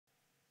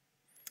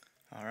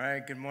All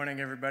right, good morning,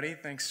 everybody.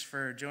 Thanks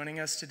for joining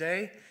us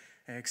today.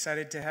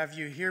 Excited to have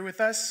you here with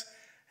us.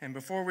 And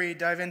before we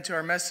dive into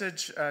our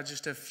message,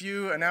 just a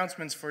few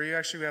announcements for you.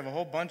 Actually, we have a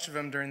whole bunch of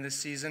them during this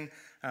season,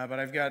 but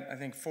I've got, I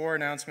think, 4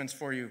 announcements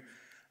for you.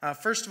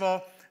 First of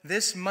all,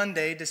 this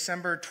Monday,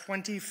 December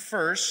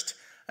 21st,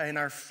 in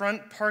our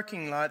front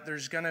parking lot,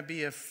 there's going to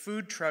be a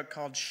food truck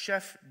called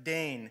Chef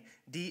Dane,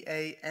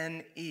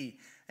 D-A-N-E.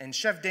 And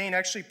Chef Dane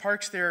actually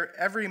parks there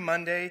every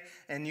Monday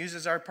and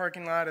uses our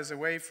parking lot as a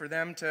way for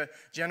them to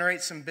generate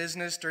some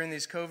business during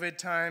these COVID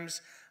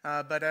times.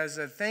 But as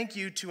a thank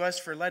you to us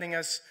for letting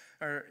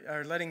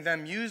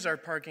them use our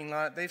parking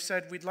lot, they've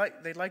said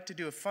they'd like to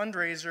do a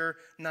fundraiser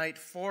night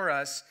for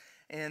us.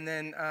 And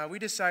then we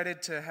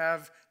decided to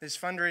have this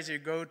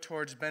fundraiser go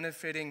towards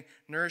benefiting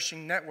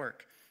Nourishing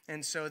Network.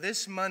 And so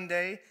this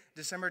Monday,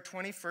 December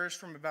 21st,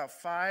 from about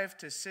 5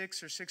 to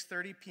 6 or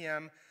 6:30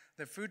 p.m.,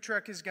 the food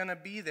truck is going to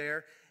be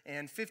there,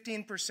 and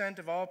 15%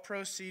 of all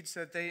proceeds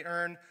that they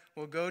earn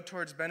will go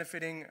towards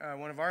benefiting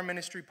one of our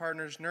ministry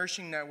partners,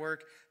 Nourishing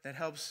Network, that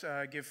helps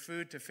give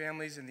food to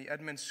families in the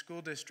Edmonds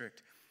School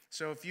District.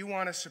 So if you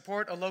want to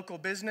support a local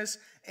business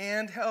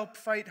and help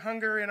fight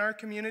hunger in our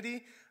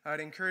community,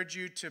 I'd encourage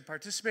you to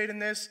participate in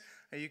this.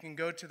 You can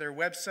go to their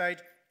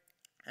website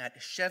at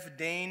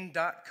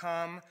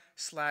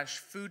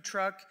chefdane.com/food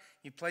truck.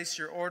 You place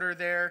your order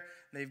there.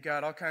 They've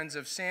got all kinds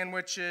of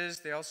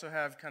sandwiches. They also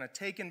have kind of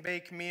take and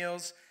bake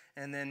meals.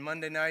 And then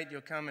Monday night,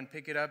 you'll come and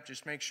pick it up.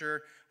 Just make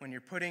sure when you're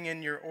putting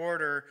in your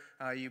order,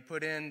 you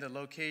put in the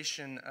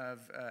location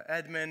of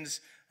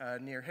Edmonds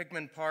near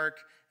Hickman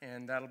Park,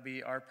 and that'll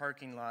be our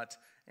parking lot.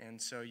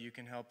 And so you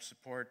can help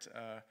support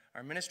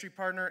our ministry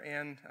partner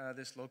and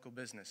this local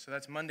business. So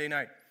that's Monday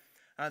night.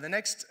 The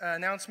next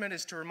announcement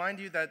is to remind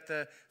you that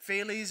the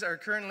Fayleys are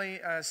currently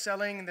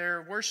selling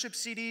their worship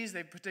CDs.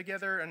 They put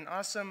together an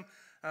awesome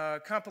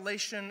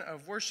compilation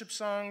of worship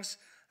songs,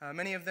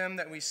 many of them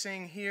that we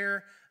sing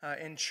here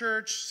in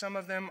church. Some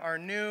of them are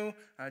new.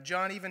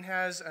 John even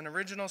has an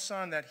original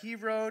song that he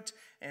wrote,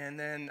 and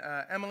then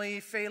Emily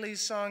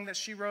Faley's song that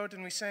she wrote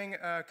and we sang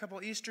a couple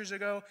Easters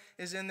ago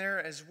is in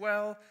there as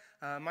well.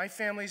 My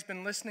family's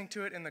been listening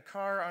to it in the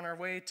car on our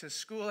way to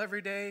school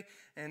every day,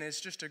 and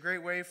it's just a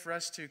great way for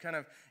us to kind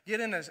of get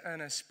in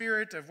a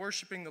spirit of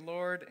worshiping the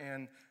Lord,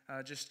 and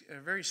just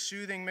a very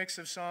soothing mix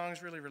of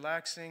songs, really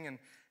relaxing and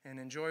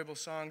enjoyable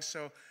songs.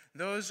 So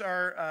those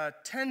are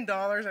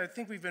 $10. I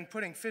think we've been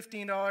putting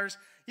 $15.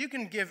 You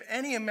can give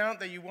any amount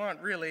that you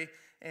want, really.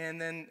 And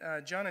then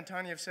John and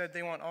Tanya have said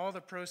they want all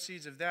the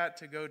proceeds of that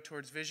to go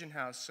towards Vision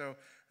House. So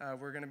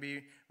we're going to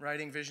be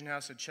writing Vision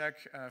House a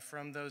check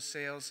from those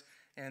sales.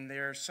 And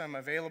there are some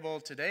available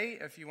today.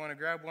 If you want to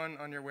grab one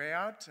on your way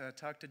out,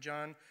 talk to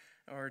John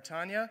or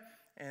Tanya.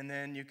 And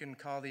then you can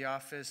call the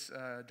office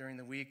during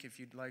the week if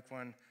you'd like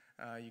one.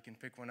 You can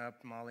pick one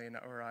up. Molly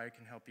or I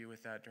can help you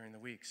with that during the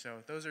week.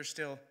 So those are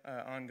still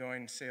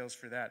ongoing sales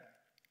for that.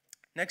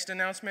 Next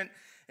announcement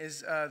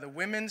is the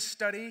women's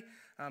study.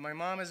 My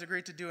mom has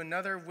agreed to do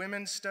another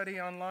women's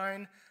study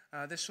online.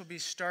 This will be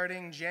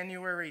starting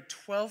January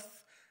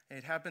 12th.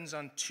 It happens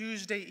on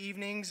Tuesday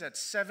evenings at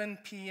 7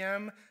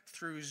 p.m.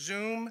 through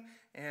Zoom,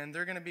 and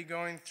they're going to be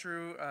going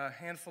through a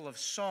handful of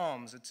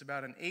Psalms. It's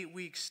about an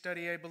 8-week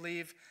study, I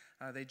believe.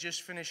 They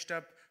just finished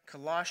up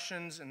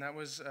Colossians, and that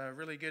was a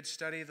really good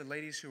study. The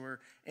ladies who were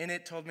in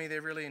it told me they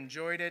really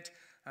enjoyed it.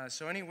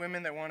 So any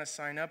women that want to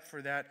sign up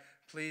for that,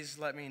 please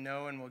let me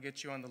know, and we'll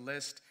get you on the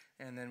list,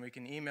 and then we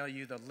can email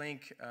you the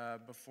link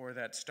before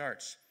that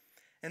starts.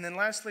 And then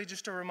lastly,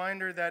 just a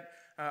reminder that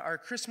our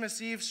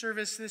Christmas Eve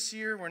service this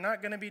year, we're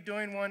not going to be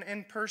doing one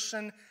in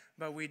person,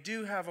 but we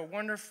do have a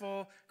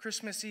wonderful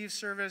Christmas Eve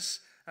service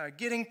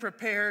getting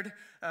prepared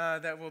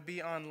that will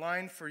be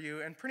online for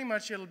you. And pretty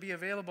much it'll be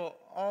available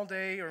all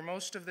day or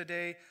most of the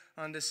day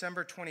on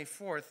December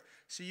 24th.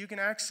 So you can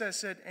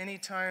access it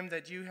anytime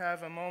that you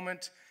have a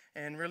moment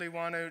and really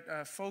want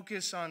to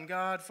focus on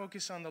God,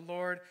 focus on the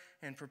Lord,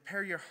 and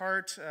prepare your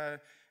heart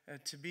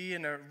to be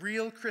in a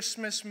real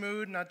Christmas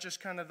mood, not just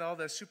kind of all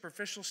the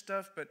superficial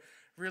stuff, but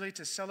really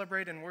to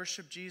celebrate and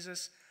worship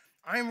Jesus.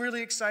 I'm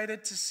really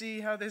excited to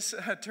see how this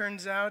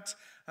turns out.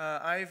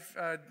 I've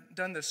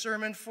done the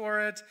sermon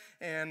for it,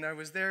 and I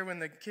was there when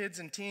the kids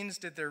and teens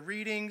did their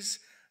readings.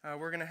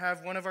 We're going to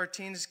have one of our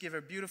teens give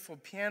a beautiful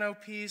piano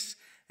piece,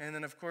 and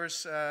then, of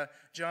course,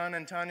 John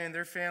and Tanya and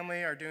their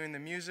family are doing the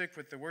music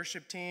with the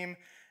worship team.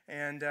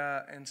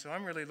 And so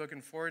I'm really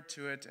looking forward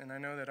to it, and I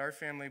know that our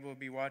family will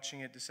be watching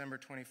it December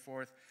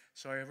 24th,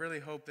 so I really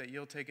hope that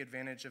you'll take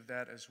advantage of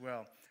that as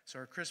well. So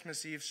our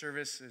Christmas Eve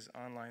service is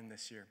online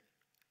this year.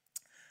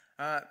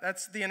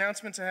 That's the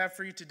announcements I have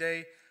for you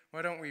today.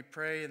 Why don't we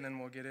pray, and then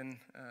we'll get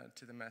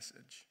into the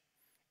message.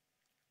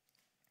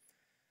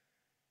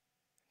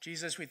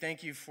 Jesus, we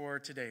thank you for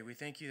today. We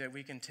thank you that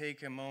we can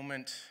take a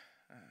moment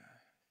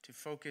to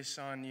focus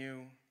on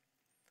you,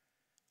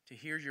 to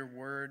hear your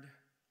word.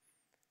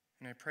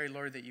 And I pray,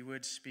 Lord, that you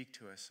would speak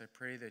to us. I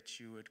pray that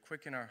you would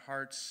quicken our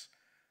hearts,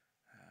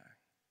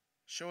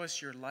 show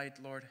us your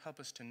light, Lord. Help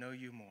us to know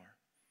you more,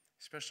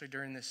 especially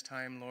during this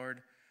time,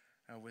 Lord.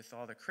 with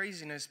all the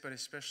craziness, but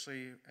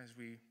especially as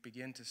we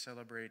begin to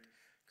celebrate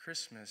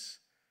Christmas.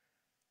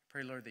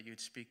 Pray, Lord, that you'd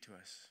speak to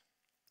us.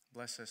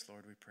 Bless us,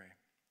 Lord, we pray.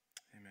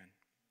 Amen.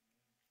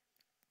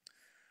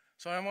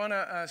 So I want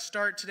to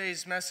start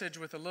today's message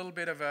with a little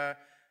bit of a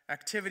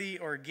activity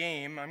or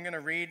game. I'm going to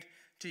read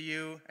to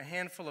you a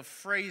handful of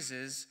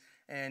phrases,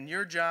 and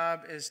your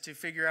job is to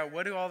figure out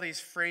what do all these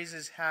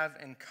phrases have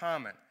in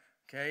common.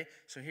 Okay,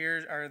 so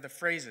here are the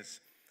phrases.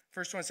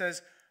 First one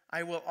says,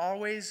 I will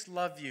always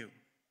love you.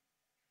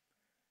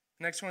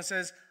 Next one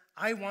says,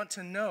 I want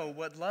to know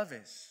what love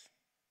is.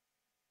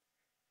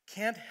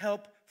 Can't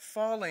help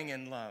falling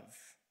in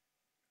love.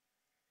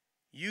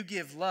 You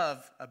give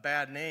love a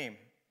bad name.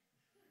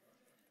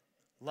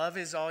 Love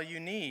is all you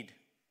need.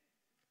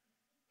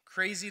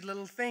 Crazy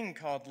little thing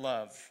called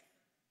love.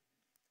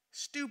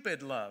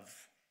 Stupid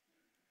love.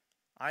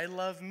 I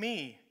love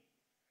me.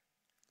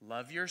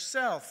 Love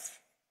yourself.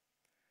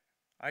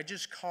 I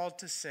just called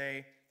to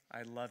say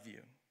I love you.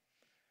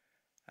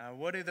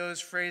 What do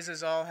those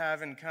phrases all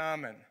have in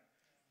common?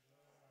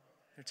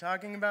 They're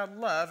talking about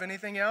love.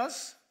 Anything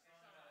else?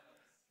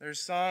 They're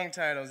song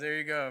titles. There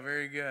you go.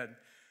 Very good.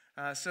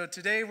 So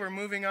today we're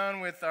moving on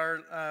with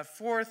our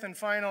fourth and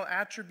final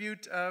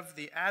attribute of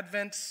the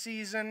Advent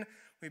season.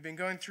 We've been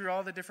going through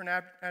all the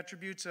different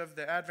attributes of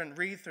the Advent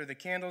wreath or the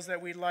candles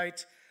that we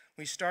light.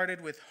 We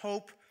started with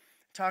hope,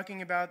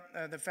 talking about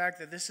the fact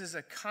that this is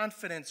a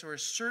confidence or a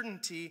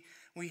certainty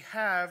we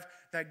have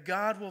that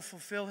God will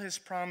fulfill his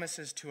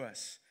promises to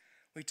us.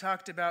 We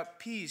talked about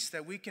peace,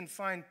 that we can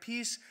find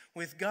peace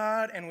with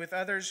God and with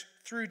others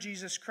through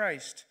Jesus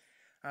Christ.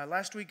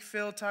 Last week,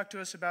 Phil talked to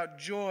us about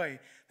joy,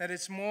 that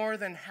it's more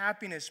than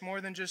happiness,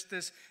 more than just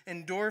this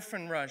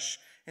endorphin rush.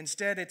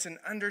 Instead, it's an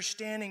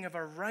understanding of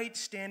a right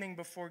standing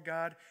before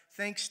God,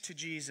 thanks to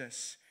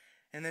Jesus.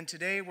 And then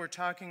today, we're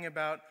talking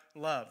about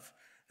love.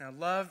 Now,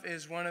 love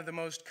is one of the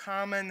most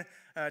common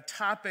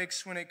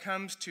topics when it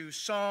comes to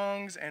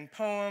songs and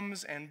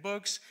poems and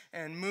books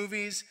and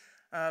movies,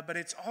 but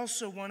it's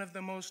also one of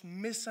the most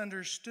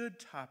misunderstood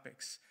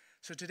topics.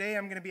 So today,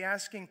 I'm going to be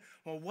asking,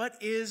 well, what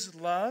is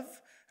love?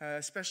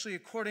 Especially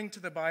according to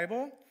the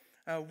Bible.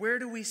 Where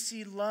do we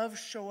see love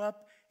show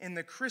up in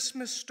the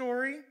Christmas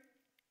story?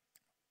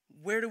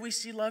 Where do we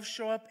see love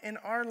show up in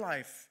our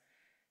life?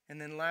 And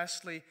then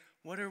lastly,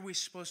 what are we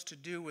supposed to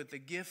do with the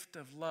gift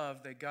of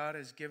love that God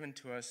has given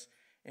to us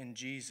in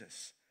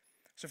Jesus?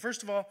 So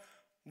first of all,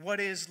 what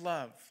is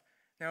love?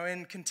 Now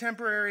in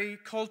contemporary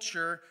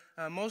culture,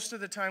 most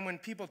of the time when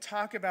people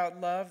talk about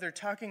love, they're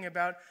talking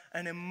about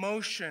an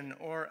emotion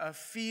or a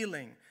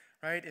feeling.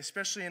 Right?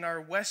 Especially in our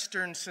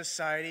Western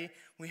society,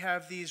 we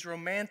have these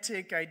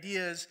romantic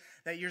ideas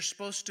that you're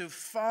supposed to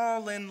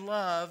fall in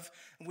love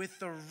with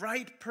the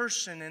right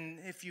person. And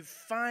if you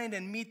find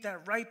and meet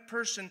that right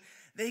person,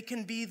 they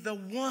can be the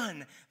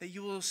one that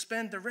you will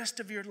spend the rest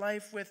of your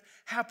life with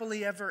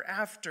happily ever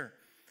after.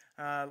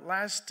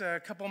 Last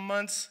couple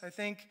months, I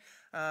think,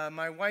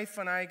 my wife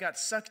and I got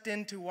sucked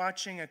into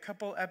watching a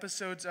couple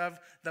episodes of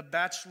The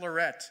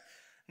Bachelorette.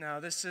 Now,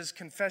 this is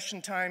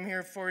confession time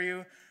here for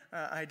you.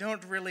 I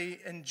don't really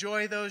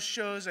enjoy those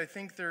shows. I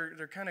think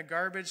they're kind of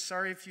garbage.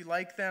 Sorry if you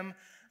like them.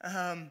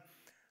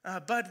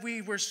 But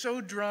we were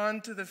so drawn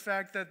to the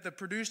fact that the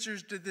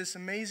producers did this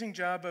amazing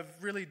job of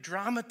really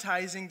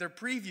dramatizing their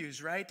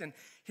previews, right? And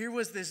here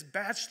was this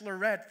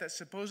bachelorette that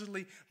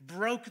supposedly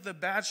broke the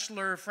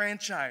Bachelor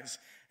franchise.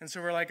 And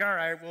so we're like, all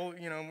right, well,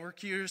 we're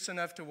curious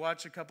enough to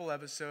watch a couple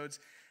episodes.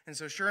 And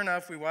so sure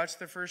enough, we watched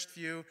the first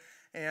few.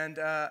 And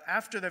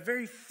after the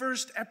very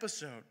first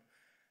episode,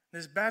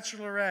 this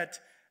bachelorette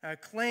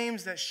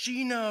claims that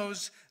she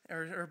knows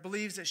or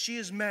believes that she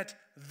has met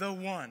the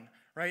one,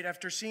 right?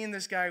 After seeing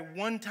this guy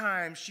one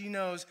time, she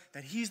knows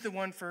that he's the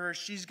one for her.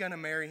 She's going to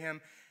marry him.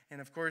 And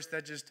of course,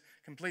 that just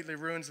completely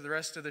ruins the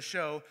rest of the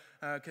show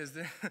because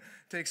it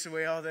takes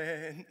away all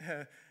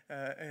the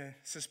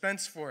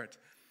suspense for it.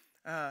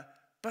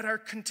 But our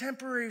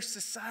contemporary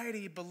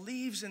society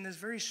believes in this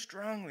very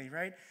strongly,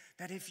 right?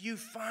 That if you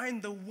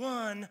find the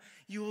one,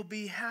 you will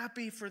be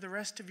happy for the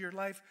rest of your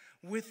life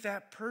with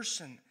that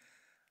person.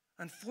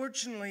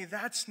 Unfortunately,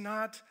 that's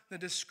not the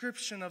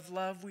description of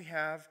love we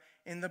have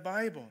in the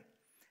Bible.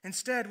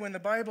 Instead, when the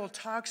Bible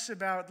talks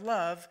about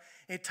love,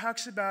 it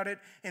talks about it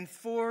in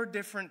 4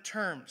 different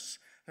terms.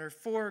 There are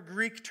 4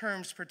 Greek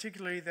terms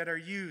particularly that are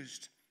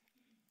used.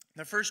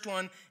 The first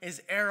one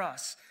is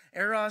eros.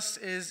 Eros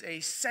is a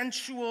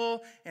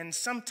sensual and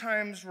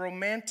sometimes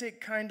romantic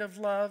kind of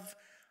love.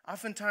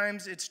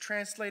 Oftentimes it's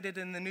translated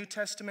in the New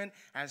Testament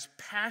as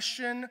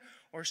passion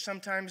or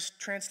sometimes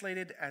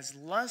translated as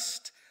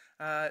lust.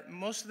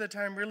 Most of the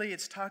time, really,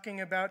 it's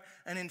talking about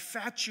an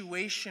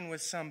infatuation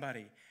with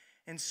somebody.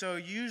 And so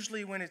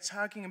usually when it's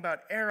talking about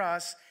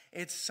eros,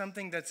 it's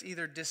something that's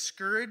either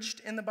discouraged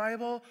in the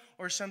Bible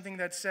or something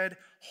that said,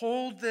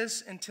 hold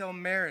this until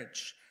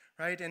marriage.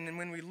 right? And then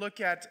when we look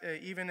at,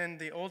 even in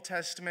the Old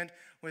Testament,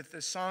 with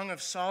the Song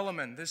of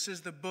Solomon, this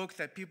is the book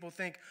that people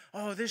think,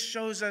 oh, this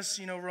shows us,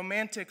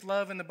 romantic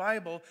love in the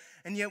Bible.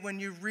 And yet when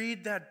you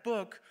read that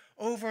book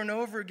over and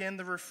over again,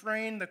 the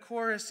refrain, the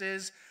chorus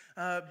is,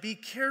 be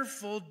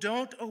careful,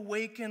 don't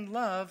awaken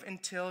love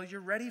until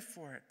you're ready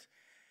for it.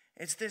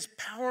 It's this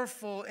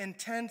powerful,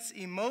 intense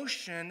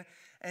emotion,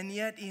 and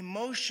yet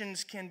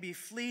emotions can be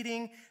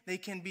fleeting, they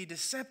can be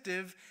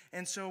deceptive,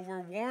 and so we're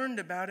warned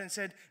about it and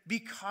said, be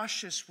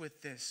cautious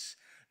with this.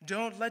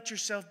 Don't let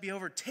yourself be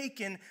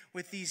overtaken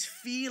with these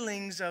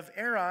feelings of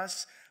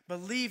eros,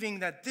 believing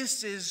that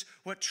this is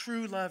what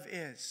true love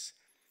is.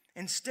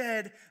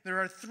 Instead, there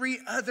are 3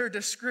 other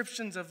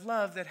descriptions of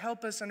love that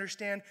help us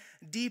understand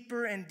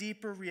deeper and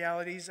deeper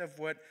realities of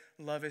what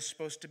love is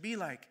supposed to be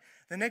like.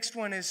 The next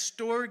one is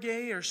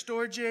storge or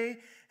storge,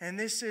 and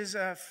this is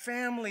a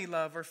family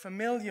love or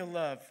familial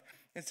love.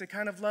 It's a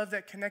kind of love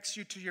that connects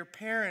you to your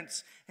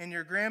parents and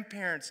your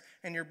grandparents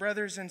and your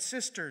brothers and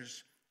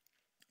sisters.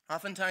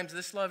 Oftentimes,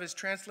 this love is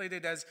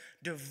translated as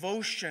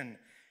devotion.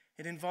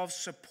 It involves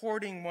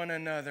supporting one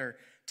another,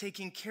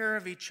 taking care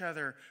of each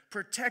other,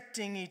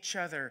 protecting each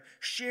other,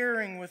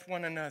 sharing with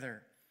one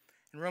another.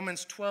 In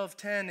Romans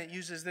 12:10, it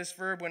uses this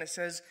verb when it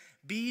says,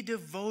 be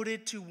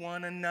devoted to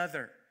one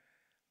another.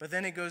 But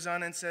then it goes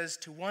on and says,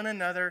 to one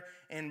another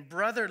in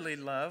brotherly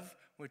love,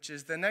 which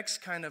is the next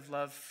kind of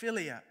love,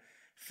 philia.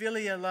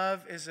 Philia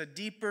love is a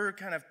deeper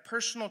kind of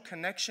personal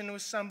connection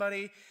with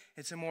somebody.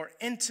 It's a more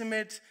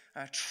intimate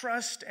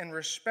trust and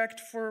respect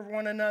for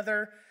one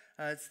another.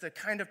 It's the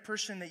kind of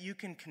person that you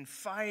can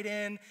confide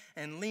in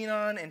and lean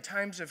on in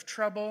times of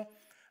trouble.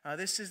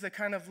 This is the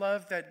kind of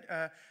love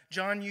that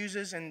John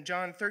uses in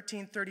John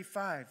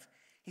 13:35.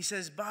 He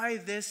says, by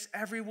this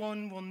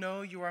everyone will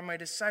know you are my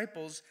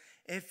disciples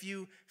if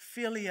you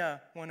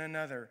philia one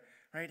another,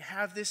 right?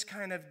 Have this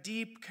kind of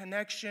deep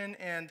connection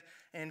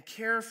and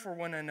care for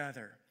one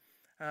another.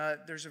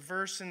 There's a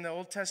verse in the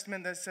Old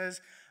Testament that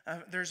says,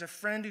 there's a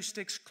friend who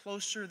sticks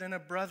closer than a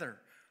brother,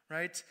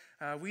 right?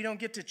 We don't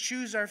get to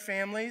choose our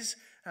families,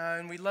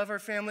 and we love our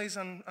families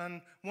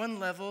on one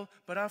level,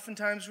 but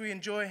oftentimes we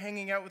enjoy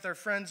hanging out with our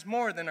friends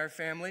more than our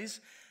families.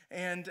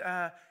 And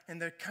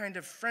the kind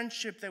of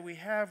friendship that we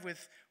have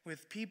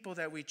with people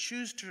that we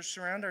choose to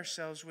surround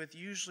ourselves with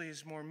usually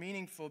is more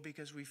meaningful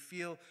because we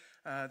feel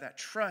that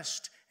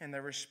trust and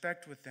that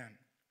respect with them.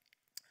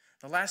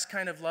 The last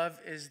kind of love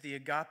is the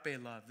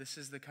agape love. This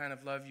is the kind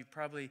of love you've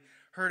probably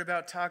heard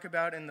about, talk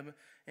about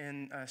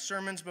in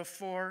sermons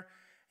before.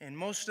 And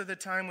most of the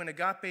time when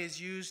agape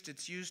is used,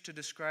 it's used to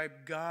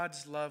describe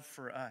God's love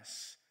for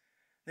us.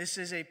 This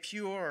is a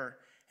pure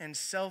and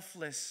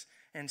selfless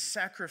and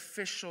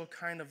sacrificial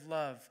kind of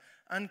love,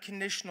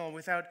 unconditional,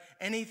 without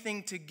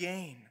anything to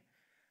gain.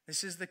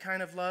 This is the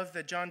kind of love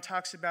that John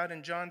talks about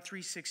in John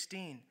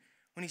 3:16,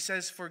 when he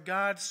says, for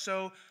God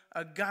so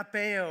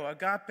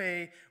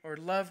agape, or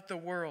loved the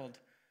world,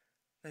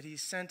 that he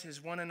sent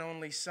his one and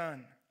only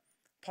Son.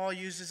 Paul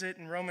uses it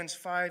in Romans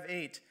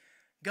 5:8.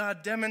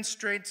 God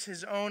demonstrates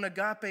his own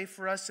agape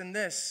for us in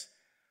this: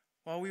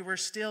 while we were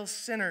still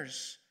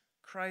sinners,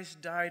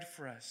 Christ died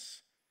for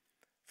us.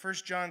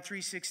 1 John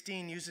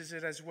 3:16 uses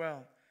it as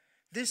well.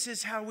 This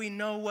is how we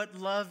know what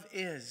love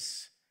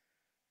is,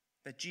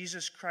 that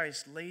Jesus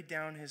Christ laid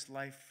down his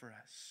life for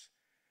us.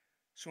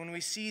 So when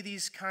we see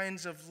these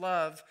kinds of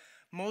love,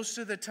 most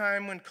of the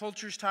time when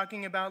culture's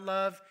talking about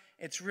love,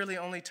 it's really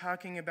only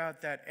talking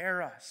about that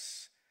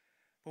eros.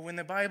 But when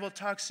the Bible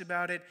talks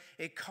about it,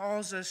 it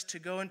calls us to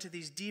go into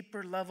these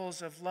deeper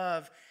levels of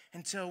love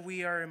until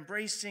we are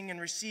embracing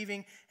and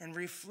receiving and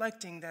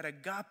reflecting that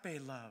agape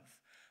love,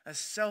 a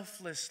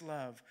selfless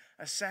love,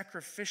 a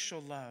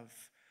sacrificial love.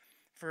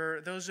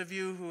 For those of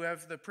you who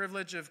have the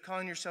privilege of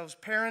calling yourselves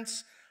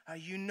parents,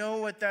 you know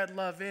what that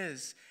love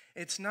is.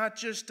 It's not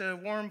just a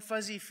warm,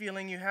 fuzzy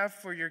feeling you have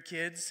for your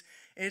kids.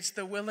 It's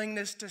the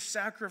willingness to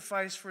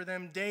sacrifice for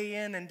them day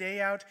in and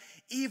day out,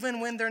 even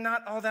when they're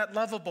not all that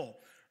lovable,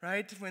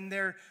 right? When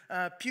they're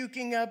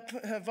puking up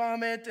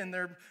vomit and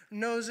their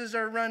noses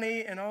are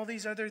runny and all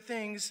these other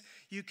things,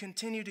 you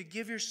continue to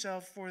give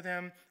yourself for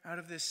them out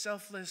of this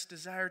selfless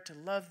desire to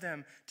love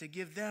them, to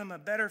give them a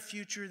better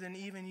future than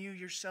even you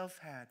yourself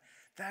had.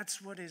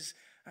 That's what is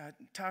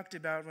talked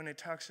about when it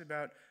talks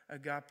about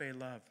agape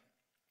love.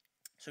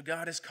 So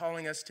God is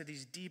calling us to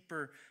these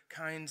deeper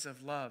kinds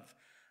of love.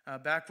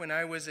 Back when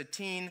I was a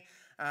teen,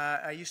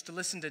 I used to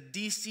listen to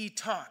DC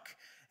Talk.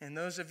 And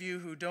those of you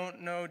who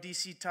don't know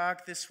DC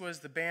Talk, this was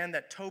the band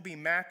that Toby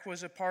Mac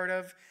was a part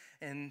of.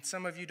 And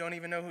some of you don't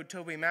even know who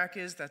Toby Mac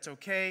is. That's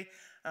okay.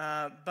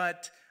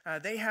 But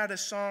they had a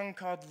song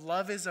called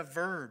Love is a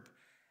Verb.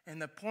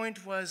 And the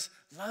point was,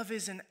 love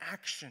is an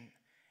action.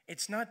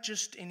 It's not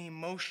just an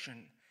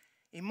emotion.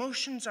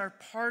 Emotions are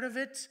part of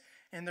it,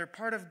 and they're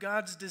part of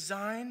God's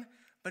design,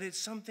 but it's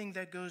something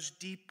that goes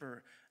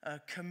deeper, a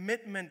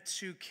commitment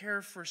to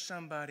care for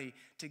somebody,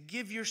 to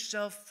give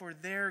yourself for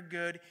their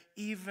good,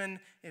 even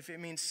if it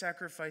means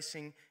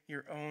sacrificing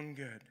your own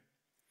good.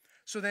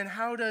 So then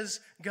how does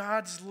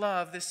God's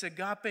love, this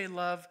agape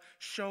love,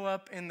 show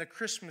up in the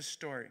Christmas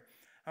story?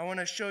 I want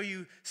to show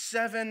you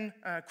 7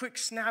 quick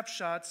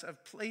snapshots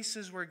of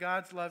places where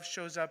God's love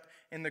shows up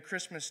in the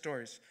Christmas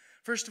stories.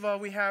 First of all,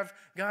 we have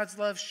God's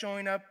love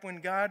showing up when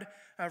God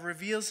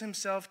reveals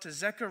himself to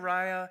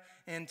Zechariah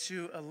and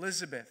to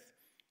Elizabeth.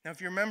 Now,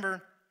 if you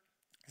remember,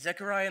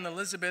 Zechariah and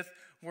Elizabeth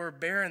were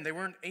barren. They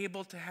weren't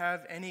able to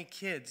have any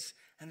kids,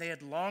 and they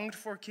had longed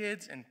for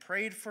kids and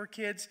prayed for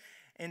kids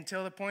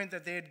until the point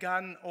that they had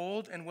gotten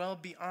old and well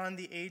beyond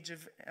the age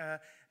of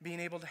being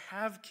able to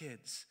have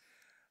kids.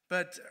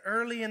 But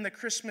early in the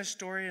Christmas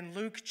story, in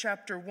Luke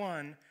chapter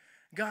 1,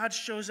 God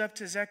shows up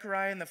to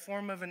Zechariah in the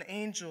form of an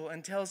angel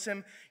and tells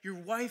him, "Your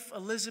wife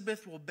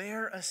Elizabeth will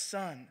bear a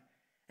son,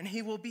 and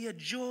he will be a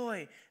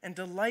joy and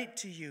delight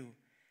to you,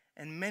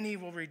 and many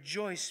will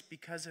rejoice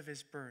because of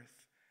his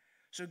birth."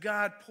 So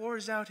God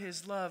pours out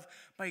his love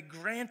by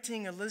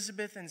granting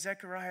Elizabeth and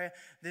Zechariah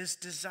this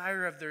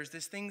desire of theirs,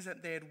 these things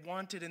that they had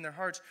wanted in their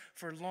hearts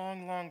for a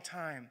long, long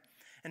time.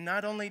 And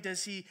not only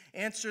does he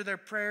answer their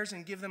prayers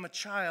and give them a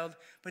child,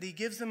 but he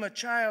gives them a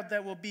child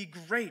that will be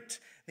great.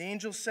 The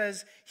angel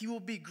says, "He will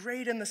be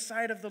great in the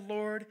sight of the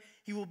Lord.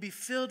 He will be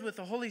filled with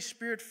the Holy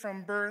Spirit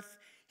from birth.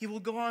 He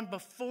will go on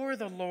before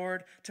the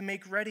Lord to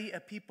make ready a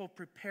people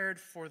prepared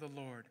for the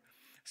Lord."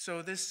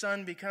 So this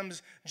son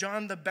becomes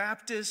John the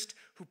Baptist,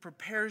 who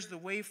prepares the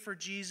way for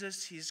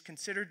Jesus. He's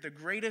considered the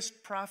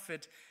greatest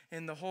prophet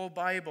in the whole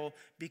Bible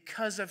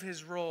because of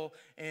his role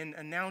in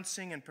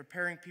announcing and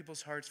preparing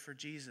people's hearts for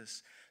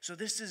Jesus. So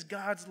this is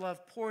God's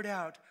love poured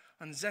out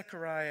on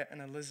Zechariah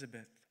and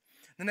Elizabeth.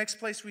 The next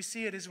place we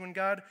see it is when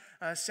God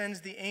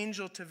sends the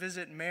angel to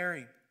visit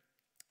Mary.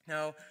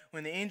 Now,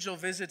 when the angel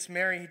visits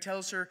Mary, he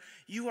tells her,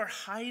 "You are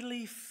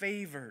highly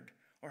favored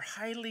or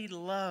highly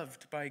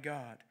loved by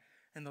God,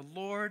 and the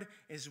Lord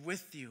is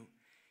with you."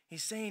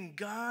 He's saying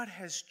God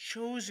has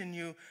chosen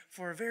you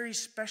for a very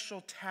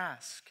special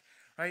task,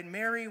 right?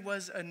 Mary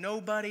was a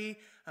nobody,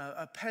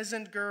 a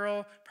peasant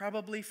girl,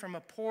 probably from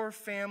a poor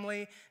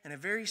family in a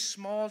very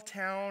small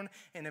town,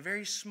 in a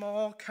very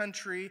small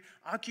country,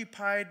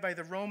 occupied by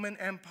the Roman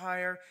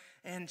Empire,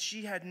 and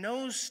she had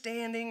no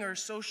standing or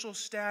social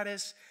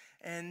status,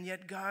 and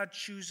yet God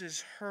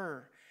chooses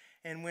her.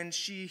 And when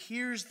she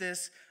hears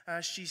this,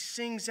 she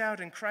sings out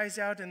and cries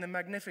out in the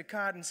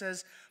Magnificat and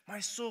says, "My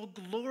soul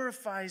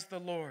glorifies the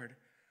Lord,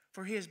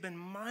 for he has been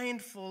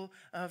mindful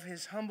of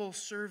his humble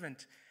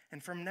servant.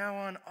 And from now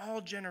on,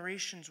 all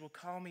generations will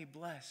call me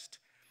blessed."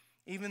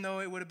 Even though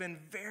it would have been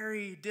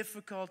very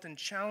difficult and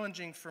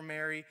challenging for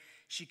Mary,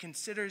 she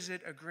considers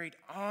it a great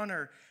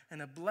honor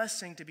and a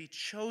blessing to be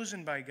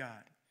chosen by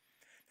God.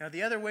 Now,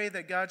 the other way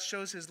that God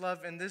shows his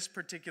love in this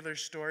particular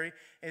story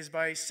is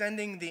by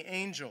sending the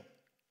angel.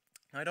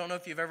 I don't know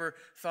if you've ever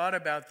thought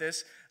about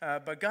this,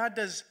 but God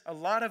does a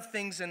lot of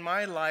things in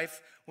my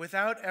life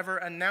without ever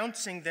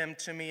announcing them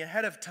to me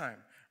ahead of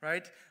time,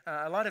 right?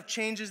 A lot of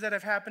changes that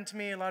have happened to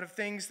me, a lot of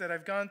things that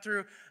I've gone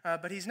through,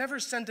 but he's never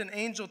sent an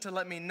angel to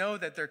let me know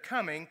that they're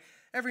coming.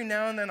 Every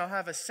now and then I'll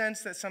have a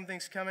sense that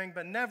something's coming,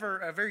 but never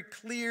a very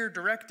clear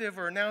directive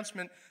or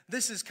announcement,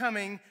 "This is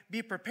coming,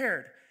 be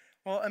prepared."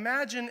 Well,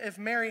 imagine if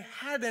Mary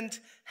hadn't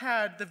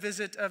had the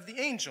visit of the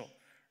angel.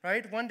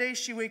 Right? One day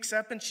she wakes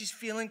up and she's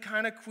feeling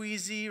kind of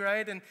queasy,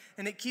 right? And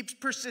it keeps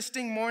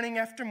persisting morning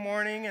after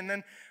morning, and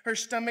then her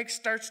stomach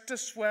starts to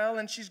swell,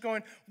 and she's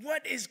going,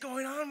 "What is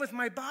going on with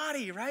my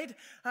body, right?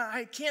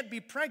 I can't be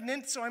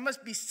pregnant, so I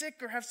must be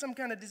sick or have some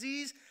kind of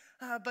disease."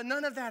 But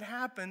none of that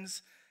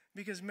happens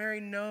because Mary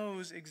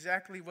knows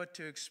exactly what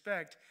to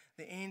expect.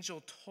 The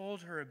angel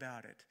told her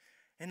about it.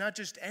 And not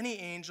just any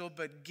angel,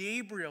 but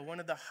Gabriel,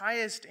 one of the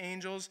highest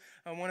angels,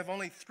 one of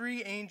only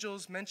 3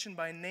 angels mentioned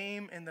by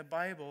name in the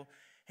Bible.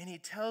 And he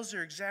tells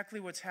her exactly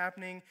what's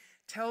happening,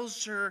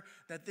 tells her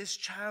that this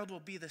child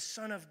will be the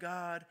Son of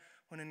God,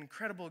 what an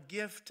incredible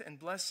gift and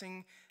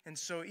blessing. And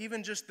so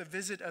even just the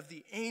visit of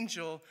the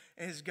angel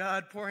is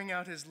God pouring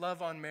out his love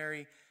on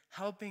Mary,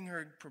 helping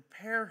her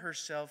prepare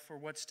herself for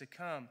what's to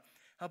come,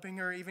 helping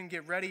her even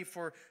get ready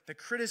for the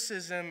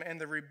criticism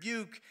and the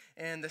rebuke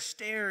and the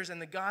stares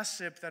and the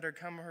gossip that are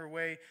coming her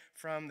way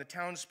from the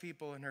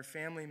townspeople and her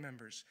family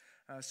members.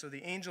 So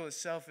the angel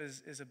itself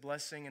is a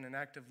blessing and an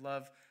act of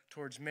love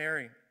towards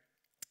Mary.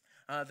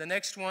 The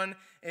next one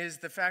is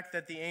the fact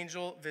that the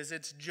angel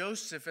visits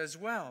Joseph as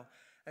well.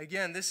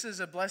 Again, this is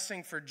a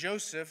blessing for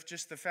Joseph,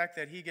 just the fact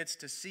that he gets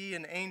to see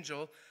an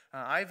angel.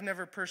 I've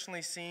never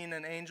personally seen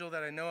an angel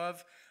that I know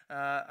of.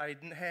 I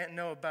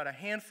know about a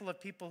handful of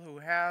people who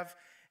have,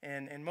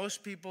 and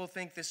most people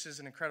think this is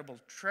an incredible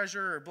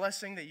treasure or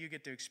blessing that you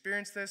get to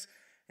experience this.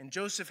 And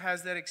Joseph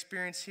has that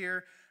experience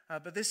here.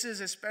 But this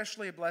is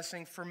especially a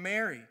blessing for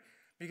Mary,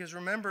 because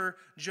remember,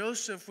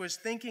 Joseph was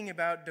thinking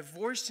about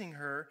divorcing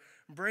her,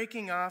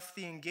 breaking off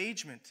the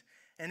engagement.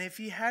 And if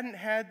he hadn't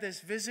had this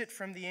visit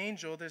from the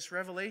angel, this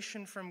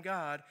revelation from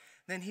God,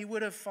 then he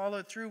would have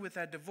followed through with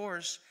that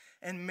divorce,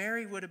 and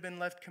Mary would have been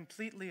left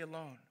completely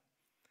alone.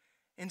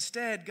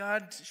 Instead,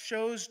 God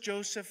shows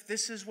Joseph,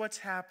 this is what's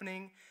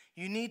happening.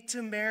 You need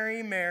to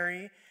marry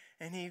Mary,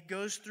 and he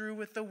goes through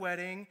with the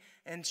wedding,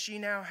 and she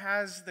now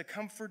has the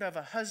comfort of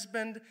a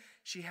husband.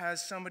 She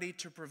has somebody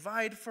to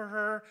provide for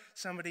her,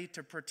 somebody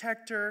to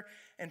protect her,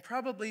 and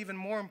probably even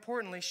more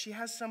importantly, she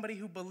has somebody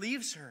who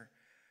believes her,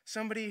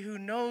 somebody who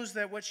knows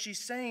that what she's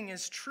saying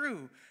is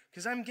true,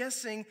 because I'm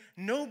guessing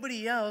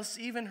nobody else,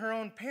 even her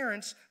own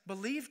parents,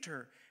 believed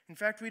her. In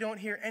fact, we don't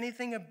hear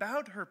anything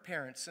about her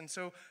parents, and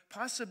so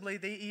possibly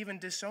they even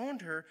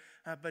disowned her,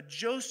 but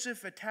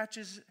Joseph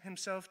attaches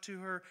himself to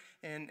her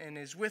and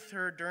is with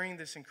her during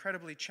this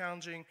incredibly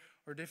challenging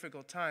or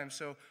difficult time.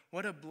 So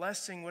what a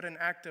blessing, what an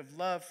act of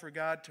love for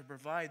God to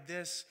provide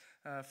this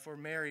for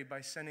Mary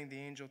by sending the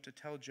angel to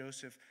tell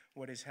Joseph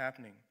what is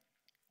happening.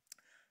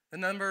 The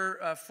number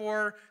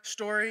 4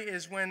 story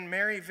is when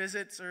Mary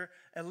visits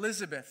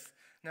Elizabeth.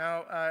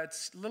 Now,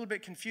 it's a little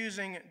bit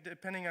confusing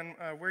depending on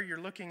where you're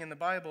looking in the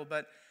Bible,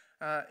 but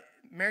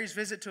Mary's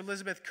visit to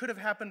Elizabeth could have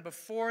happened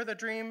before the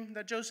dream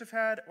that Joseph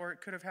had, or it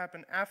could have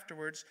happened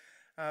afterwards.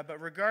 But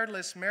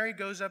regardless, Mary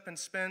goes up and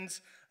spends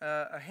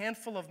a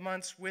handful of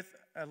months with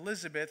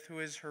Elizabeth,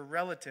 who is her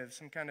relative,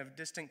 some kind of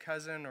distant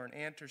cousin or an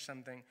aunt or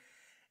something.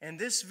 And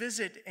this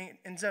visit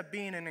ends up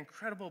being an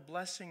incredible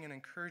blessing and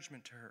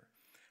encouragement to her.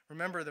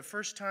 Remember, the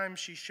first time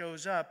she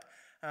shows up,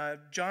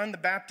 John the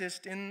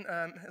Baptist in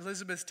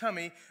Elizabeth's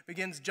tummy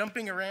begins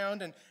jumping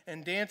around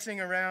and dancing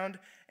around,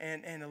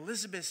 and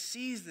Elizabeth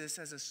sees this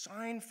as a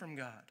sign from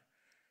God.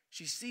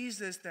 She sees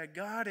this, that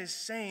God is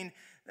saying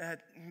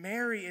that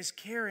Mary is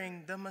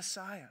carrying the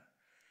Messiah.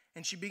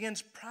 And she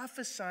begins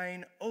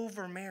prophesying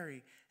over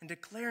Mary and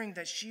declaring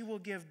that she will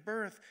give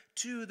birth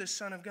to the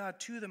Son of God,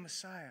 to the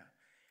Messiah.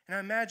 And I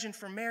imagine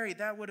for Mary,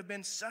 that would have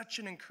been such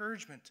an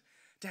encouragement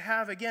to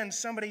have, again,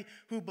 somebody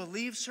who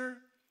believes her,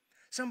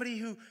 somebody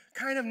who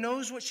kind of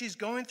knows what she's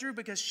going through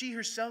because she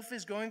herself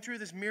is going through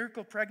this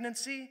miracle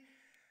pregnancy,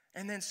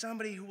 and then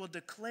somebody who will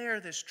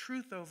declare this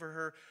truth over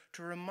her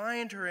to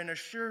remind her and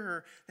assure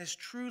her this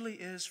truly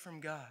is from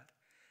God.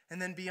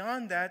 And then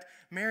beyond that,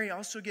 Mary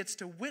also gets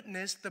to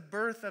witness the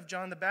birth of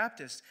John the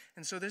Baptist.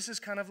 And so this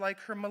is kind of like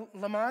her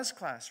Lamaze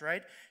class,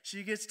 right?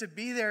 She gets to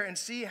be there and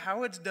see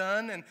how it's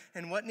done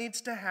and what needs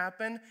to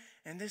happen.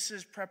 And this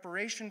is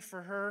preparation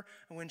for her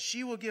when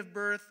she will give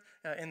birth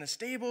in the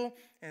stable,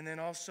 and then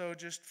also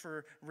just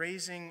for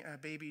raising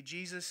baby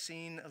Jesus,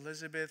 seeing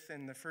Elizabeth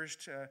in the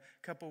first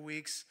couple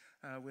weeks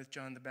with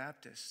John the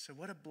Baptist. So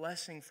what a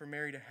blessing for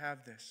Mary to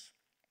have this.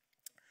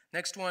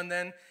 Next one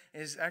then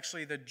is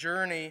actually the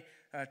journey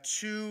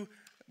to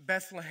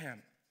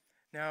Bethlehem.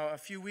 Now, a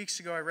few weeks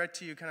ago, I read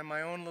to you kind of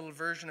my own little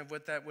version of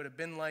what that would have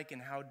been like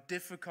and how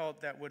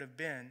difficult that would have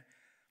been.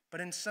 But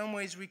in some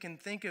ways, we can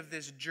think of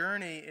this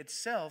journey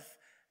itself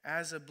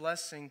as a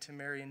blessing to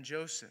Mary and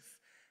Joseph.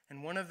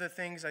 And one of the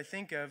things I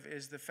think of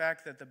is the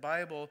fact that the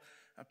Bible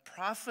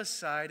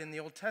prophesied in the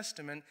Old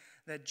Testament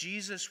that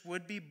Jesus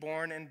would be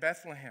born in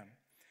Bethlehem.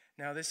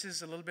 Now, this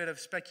is a little bit of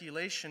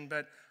speculation,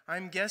 but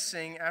I'm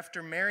guessing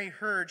after Mary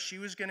heard she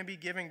was going to be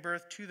giving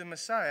birth to the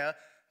Messiah,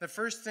 the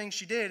first thing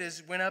she did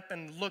is went up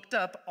and looked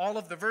up all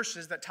of the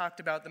verses that talked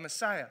about the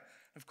Messiah.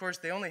 Of course,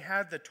 they only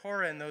had the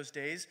Torah in those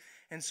days,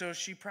 and so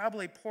she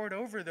probably pored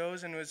over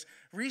those and was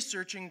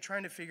researching,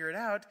 trying to figure it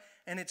out.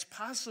 And it's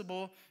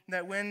possible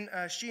that when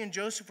she and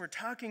Joseph were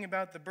talking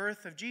about the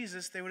birth of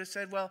Jesus, they would have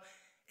said, well,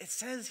 it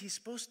says he's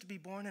supposed to be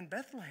born in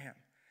Bethlehem.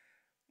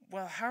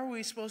 Well, how are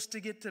we supposed to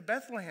get to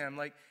Bethlehem?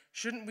 Like,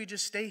 shouldn't we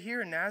just stay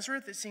here in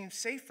Nazareth? It seems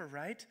safer,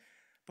 right?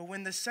 But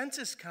when the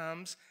census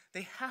comes,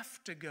 they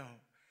have to go.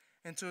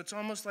 And so it's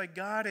almost like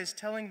God is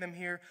telling them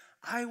here,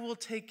 I will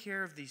take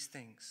care of these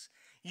things.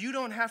 You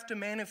don't have to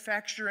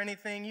manufacture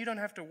anything. You don't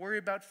have to worry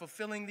about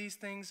fulfilling these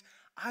things.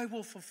 I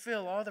will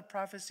fulfill all the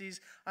prophecies.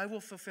 I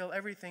will fulfill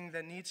everything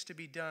that needs to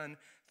be done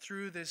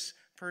through this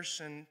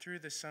person, through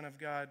the Son of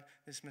God,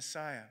 this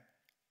Messiah.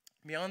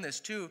 Beyond this,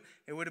 too,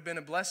 it would have been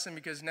a blessing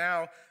because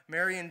now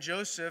Mary and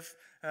Joseph,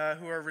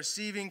 who are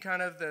receiving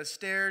kind of the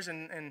stares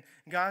and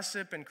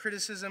gossip and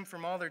criticism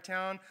from all their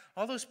town,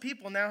 all those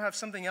people now have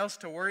something else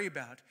to worry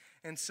about.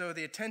 And so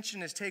the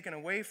attention is taken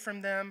away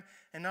from them.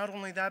 And not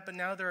only that, but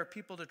now there are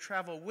people to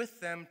travel with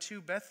them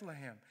to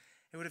Bethlehem.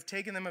 It would have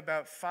taken them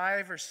about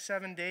 5 or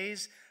 7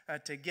 days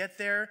to get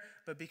there.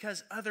 But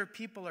because other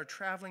people are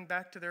traveling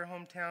back to their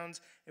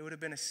hometowns, it would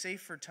have been a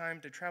safer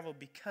time to travel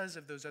because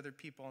of those other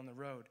people on the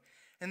road.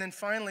 And then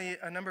finally,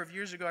 a number of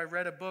years ago, I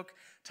read a book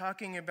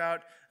talking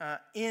about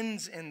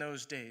inns in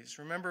those days.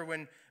 Remember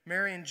when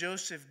Mary and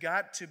Joseph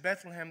got to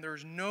Bethlehem, there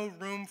was no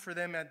room for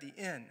them at the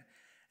inn.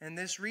 And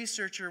this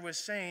researcher was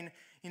saying,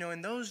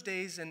 in those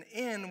days, an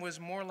inn was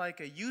more like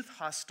a youth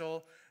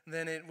hostel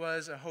than it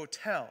was a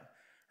hotel,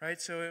 right?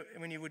 So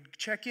when you would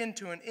check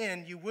into an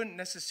inn, you wouldn't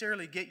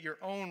necessarily get your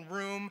own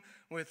room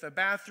with a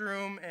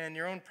bathroom and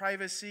your own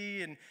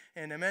privacy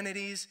and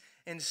amenities.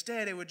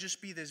 Instead, it would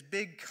just be this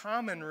big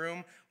common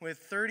room with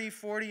 30,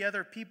 40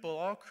 other people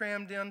all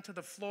crammed into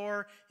the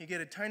floor. You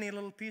get a tiny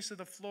little piece of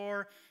the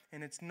floor,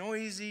 and it's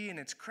noisy, and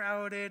it's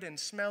crowded and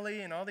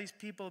smelly, and all these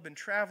people have been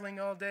traveling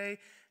all day,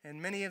 and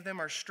many of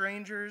them are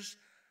strangers.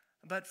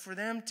 But for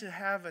them to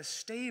have a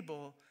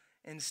stable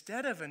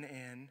instead of an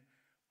inn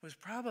was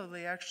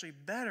probably actually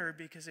better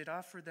because it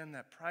offered them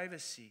that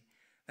privacy,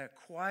 that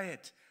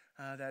quiet,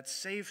 that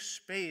safe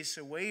space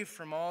away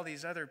from all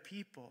these other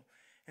people.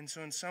 And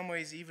so in some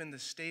ways, even the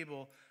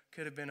stable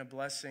could have been a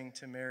blessing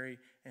to Mary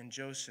and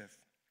Joseph.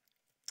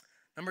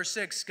 Number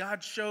 6,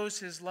 God shows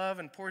his love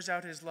and pours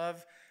out his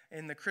love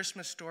in the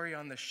Christmas story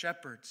on the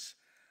shepherds.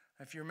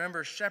 If you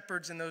remember,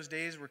 shepherds in those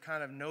days were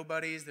kind of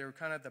nobodies. They were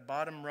kind of at the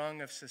bottom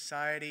rung of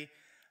society,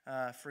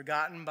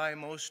 forgotten by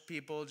most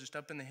people, just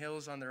up in the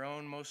hills on their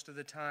own most of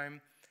the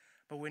time.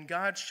 But when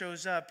God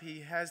shows up,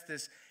 he has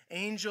this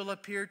angel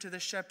appear to the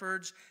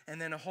shepherds,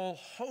 and then a whole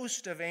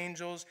host of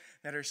angels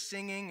that are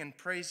singing and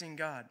praising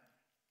God.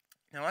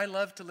 Now, I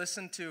love to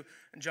listen to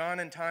John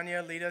and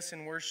Tanya lead us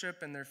in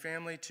worship, and their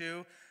family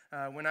too.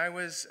 When I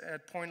was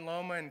at Point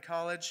Loma in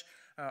college,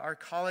 our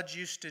college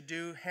used to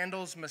do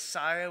Handel's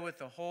Messiah with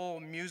the whole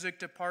music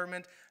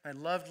department. I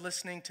loved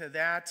listening to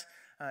that.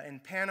 In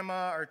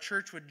Panama, our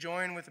church would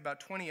join with about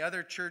 20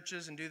 other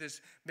churches and do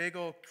this big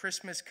old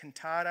Christmas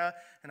cantata,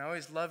 and I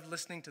always loved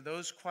listening to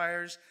those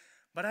choirs.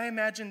 But I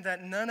imagine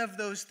that none of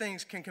those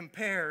things can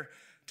compare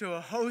to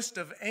a host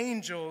of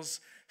angels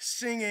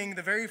singing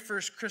the very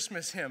first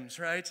Christmas hymns,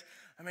 right?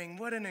 I mean,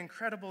 what an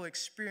incredible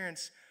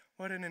experience.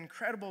 What an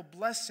incredible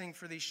blessing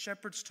for these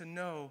shepherds to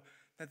know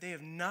that they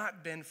have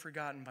not been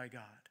forgotten by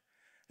God,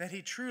 that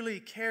he truly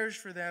cares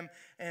for them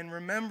and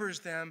remembers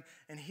them.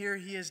 And here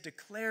he is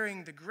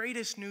declaring the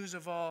greatest news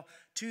of all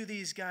to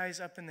these guys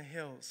up in the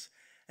hills.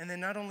 And then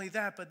not only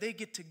that, but they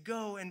get to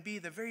go and be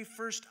the very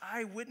first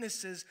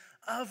eyewitnesses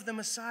of the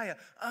Messiah,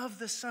 of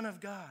the Son of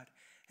God.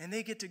 And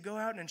they get to go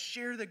out and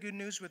share the good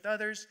news with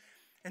others.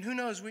 And who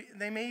knows,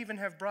 they may even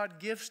have brought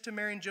gifts to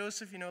Mary and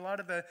Joseph. You know, a lot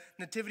of the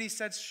nativity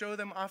sets show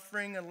them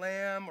offering a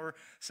lamb or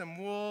some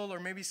wool or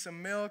maybe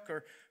some milk.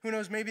 Or who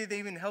knows, maybe they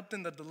even helped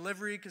in the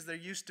delivery because they're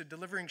used to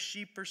delivering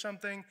sheep or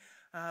something.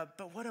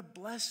 But what a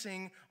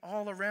blessing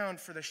all around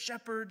for the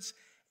shepherds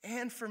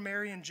and for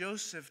Mary and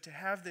Joseph to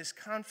have this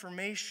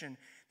confirmation.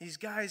 These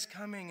guys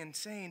coming and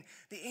saying,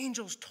 the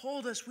angels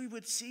told us we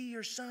would see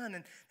your son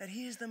and that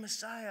he is the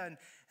Messiah.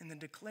 And then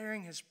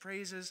declaring his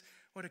praises.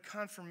 What a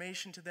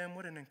confirmation to them,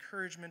 what an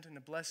encouragement and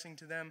a blessing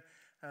to them.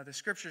 The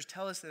scriptures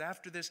tell us that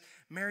after this,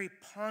 Mary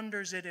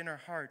ponders it in her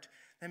heart.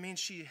 That means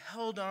she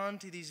held on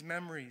to these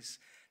memories,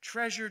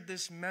 treasured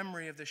this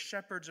memory of the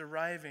shepherds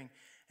arriving,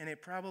 and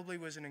it probably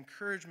was an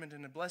encouragement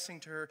and a blessing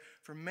to her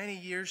for many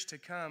years to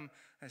come,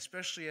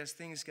 especially as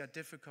things got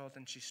difficult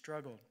and she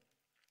struggled.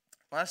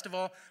 Last of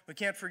all, we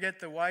can't forget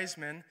the wise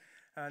men.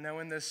 Now,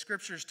 when the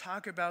scriptures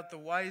talk about the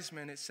wise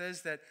men, it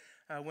says that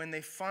when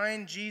they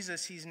find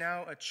Jesus, he's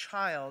now a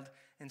child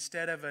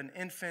instead of an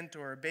infant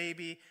or a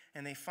baby,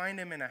 and they find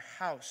him in a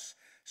house.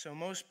 So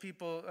most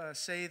people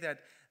say that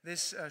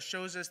this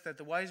shows us that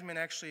the wise men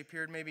actually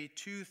appeared maybe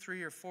 2,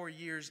 3, or 4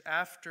 years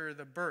after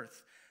the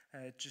birth.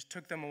 It just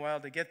took them a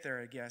while to get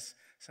there, I guess.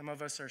 Some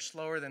of us are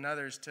slower than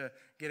others to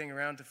getting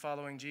around to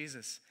following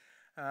Jesus.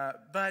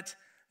 But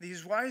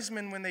these wise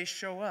men, when they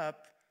show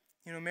up,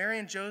 you know, Mary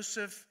and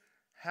Joseph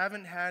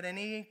haven't had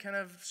any kind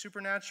of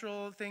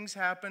supernatural things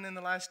happen in the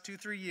last 2,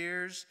 3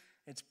 years.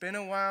 It's been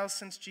a while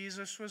since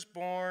Jesus was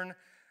born.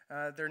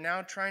 They're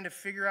now trying to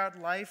figure out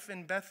life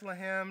in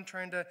Bethlehem,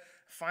 trying to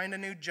find a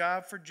new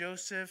job for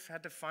Joseph,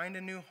 had to find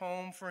a new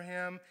home for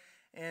him.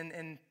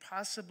 And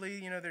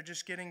possibly, you know, they're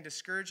just getting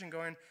discouraged and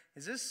going,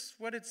 is this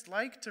what it's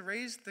like to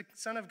raise the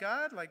Son of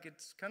God? Like,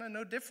 it's kind of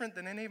no different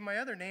than any of my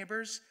other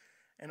neighbors.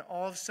 And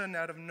all of a sudden,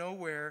 out of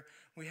nowhere,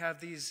 we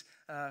have these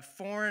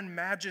foreign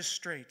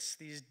magistrates,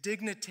 these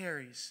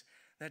dignitaries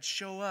that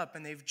show up,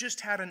 and they've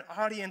just had an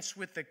audience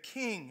with the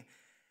king,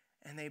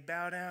 and they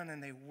bow down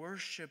and they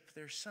worship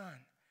their son.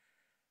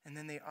 And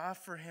then they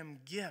offer him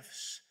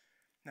gifts,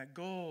 that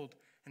gold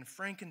and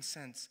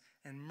frankincense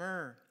and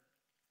myrrh.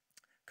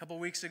 A couple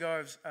weeks ago, I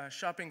was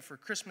shopping for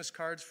Christmas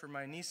cards for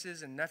my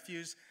nieces and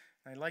nephews.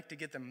 I like to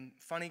get them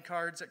funny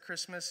cards at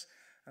Christmas.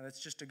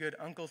 That's just a good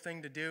uncle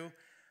thing to do.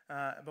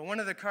 But one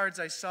of the cards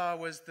I saw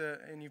was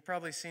and you've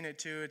probably seen it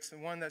too, it's the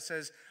one that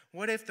says,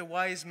 what if the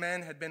wise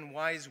men had been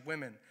wise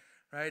women,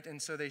 right?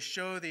 And so they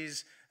show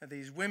these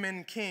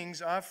women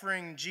kings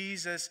offering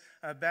Jesus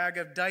a bag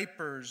of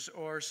diapers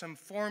or some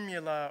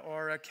formula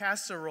or a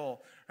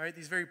casserole, right?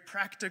 These very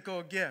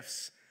practical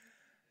gifts.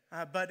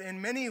 But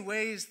in many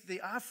ways, the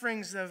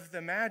offerings of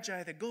the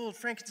Magi, the gold,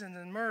 frankincense,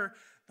 and myrrh,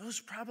 those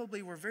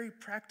probably were very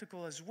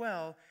practical as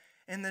well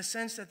in the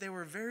sense that they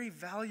were very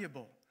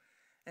valuable.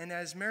 And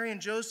as Mary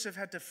and Joseph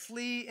had to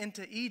flee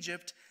into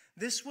Egypt,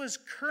 this was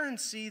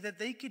currency that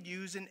they could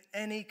use in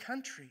any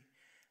country.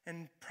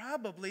 And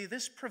probably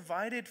this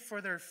provided for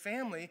their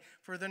family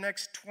for the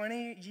next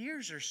 20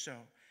 years or so.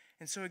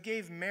 And so it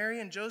gave Mary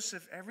and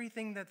Joseph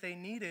everything that they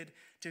needed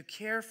to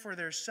care for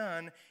their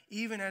son,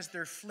 even as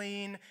they're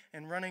fleeing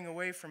and running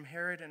away from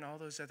Herod and all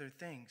those other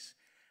things.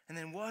 And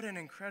then what an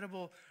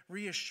incredible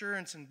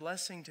reassurance and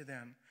blessing to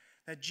them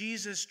that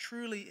Jesus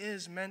truly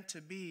is meant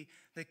to be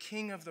the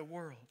King of the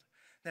world.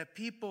 That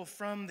people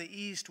from the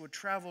east would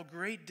travel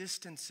great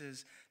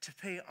distances to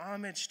pay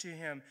homage to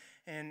him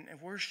and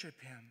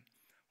worship him.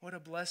 What a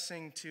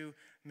blessing to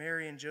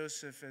Mary and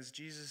Joseph as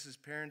Jesus'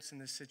 parents in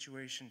this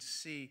situation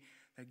see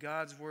that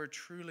God's word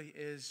truly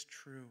is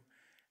true.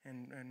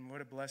 And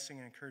what a blessing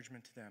and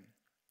encouragement to them.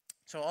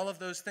 So all of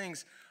those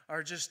things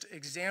are just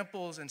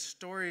examples and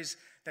stories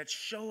that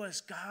show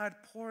us God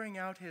pouring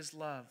out his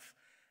love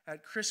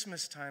at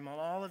Christmas time on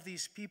all of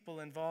these people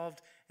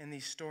involved in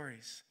these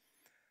stories.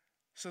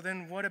 So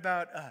then what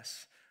about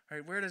us?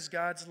 Right, where does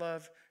God's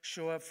love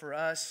show up for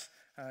us,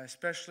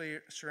 especially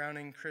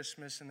surrounding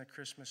Christmas and the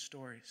Christmas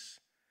stories?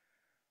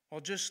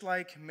 Well, just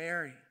like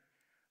Mary,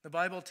 the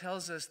Bible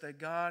tells us that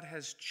God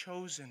has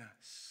chosen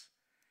us.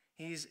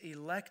 He's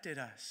elected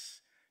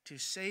us to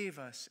save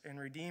us and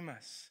redeem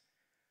us.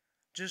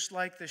 Just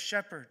like the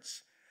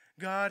shepherds,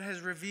 God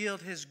has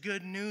revealed his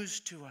good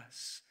news to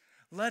us,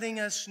 letting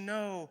us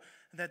know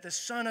that the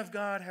Son of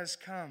God has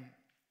come.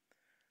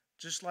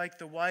 Just like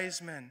the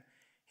wise men,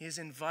 he has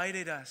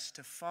invited us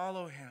to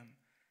follow him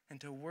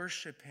and to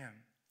worship him.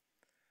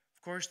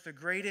 Of course, the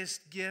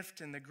greatest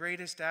gift and the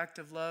greatest act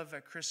of love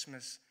at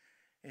Christmas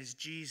is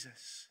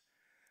Jesus,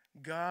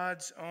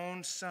 God's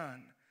own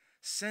Son,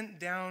 sent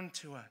down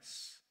to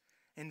us,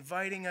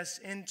 inviting us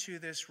into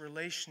this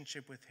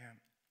relationship with him.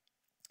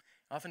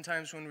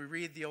 Oftentimes when we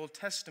read the Old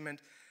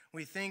Testament,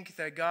 we think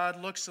that God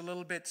looks a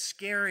little bit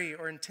scary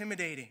or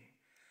intimidating.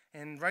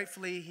 And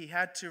rightfully, he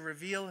had to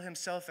reveal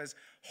himself as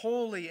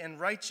holy and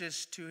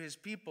righteous to his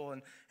people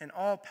and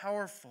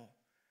all-powerful.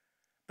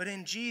 But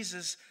in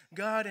Jesus,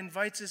 God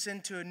invites us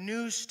into a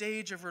new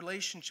stage of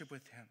relationship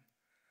with him,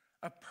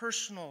 a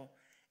personal,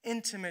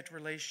 intimate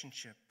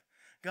relationship.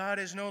 God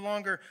is no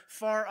longer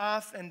far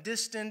off and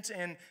distant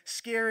and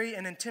scary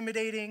and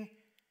intimidating.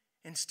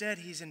 Instead,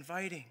 he's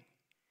inviting.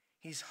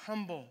 He's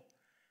humble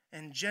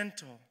and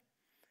gentle.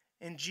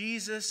 In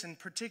Jesus, and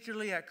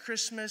particularly at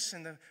Christmas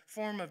in the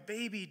form of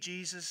baby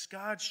Jesus,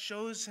 God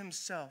shows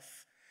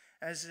himself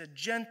as a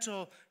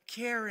gentle,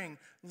 caring,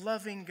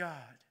 loving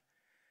God.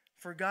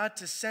 For God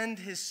to send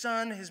his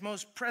Son, his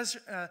most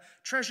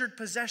treasured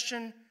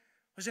possession,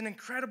 was an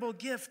incredible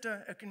gift,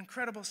 an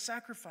incredible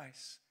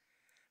sacrifice.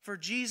 For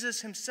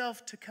Jesus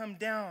himself to come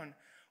down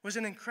was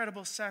an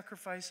incredible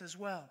sacrifice as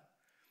well.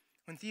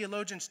 When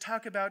theologians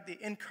talk about the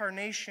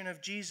incarnation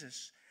of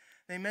Jesus,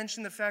 they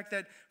mention the fact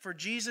that for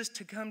Jesus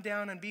to come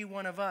down and be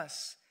one of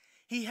us,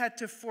 he had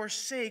to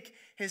forsake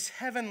his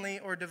heavenly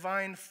or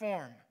divine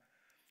form.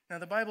 Now,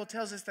 the Bible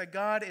tells us that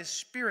God is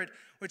spirit,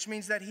 which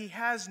means that he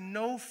has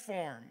no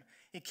form.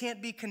 It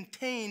can't be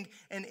contained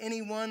in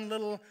any one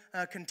little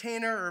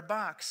container or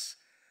box.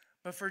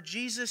 But for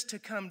Jesus to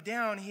come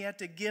down, he had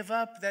to give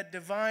up that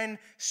divine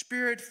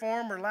spirit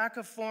form or lack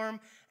of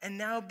form and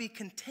now be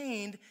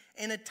contained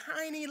in a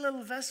tiny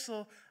little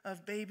vessel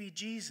of baby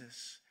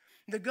Jesus.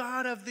 The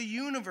God of the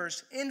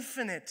universe,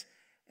 infinite,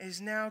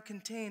 is now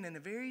contained in a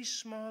very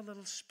small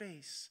little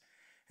space.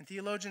 And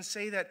theologians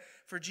say that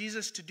for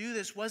Jesus to do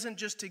this wasn't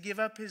just to give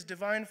up his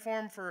divine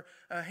form for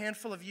a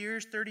handful of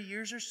years, 30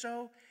 years or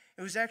so.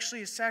 It was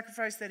actually a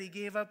sacrifice that he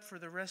gave up for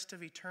the rest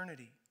of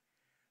eternity.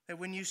 That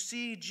when you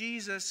see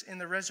Jesus in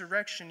the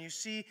resurrection, you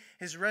see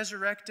his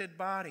resurrected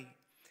body.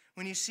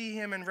 When you see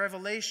him in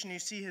Revelation, you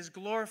see his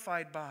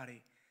glorified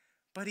body.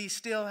 But he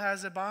still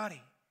has a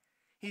body.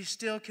 He's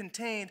still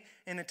contained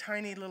in a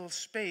tiny little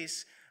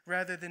space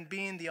rather than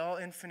being the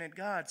all-infinite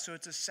God. So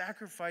it's a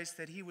sacrifice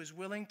that he was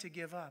willing to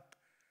give up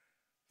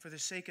for the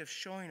sake of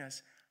showing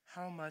us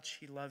how much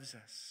he loves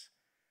us.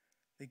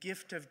 The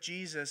gift of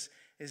Jesus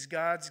is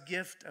God's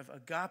gift of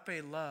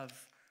agape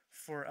love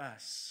for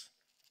us.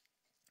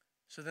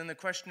 So then the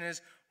question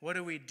is, what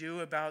do we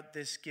do about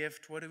this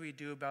gift? What do we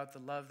do about the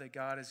love that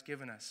God has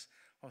given us?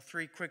 Well,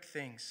 three quick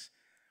things.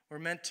 We're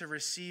meant to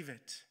receive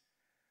it.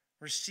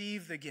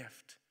 Receive the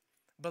gift.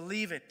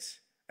 Believe it.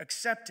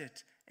 Accept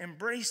it.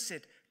 Embrace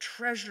it.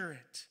 Treasure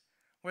it.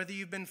 Whether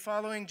you've been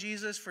following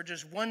Jesus for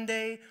just one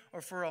day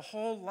or for a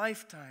whole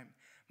lifetime,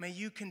 may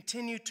you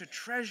continue to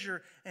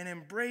treasure and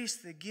embrace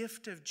the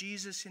gift of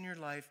Jesus in your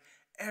life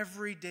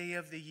every day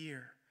of the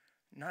year,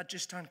 not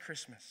just on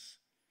Christmas.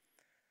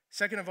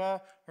 Second of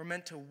all, we're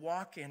meant to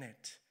walk in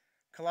it.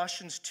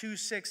 Colossians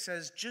 2:6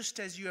 says, just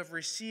as you have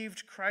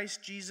received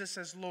Christ Jesus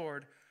as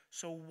Lord,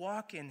 so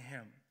walk in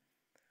him.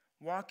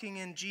 Walking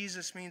in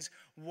Jesus means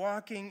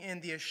walking in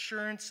the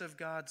assurance of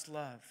God's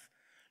love,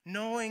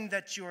 knowing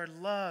that you are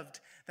loved,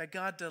 that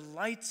God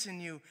delights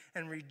in you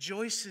and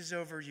rejoices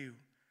over you.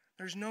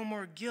 There's no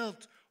more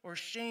guilt or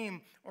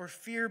shame or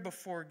fear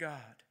before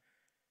God.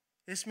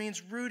 This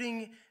means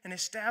rooting and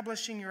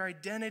establishing your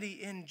identity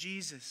in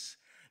Jesus,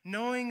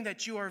 knowing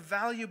that you are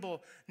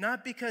valuable,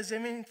 not because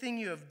of anything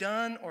you have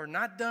done or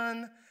not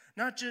done,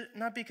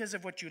 not because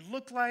of what you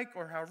look like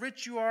or how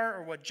rich you are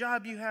or what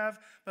job you have,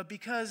 but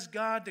because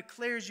God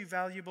declares you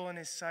valuable in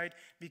his sight,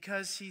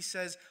 because he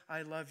says,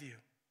 I love you.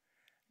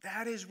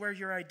 That is where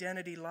your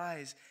identity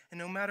lies. And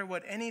no matter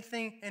what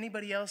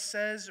anybody else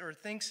says or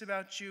thinks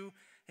about you,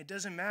 it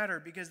doesn't matter,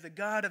 because the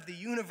God of the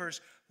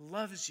universe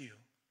loves you.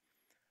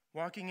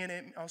 Walking in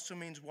it also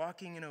means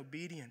walking in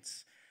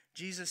obedience.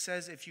 Jesus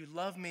says, if you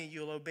love me,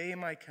 you'll obey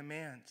my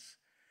commands.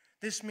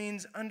 This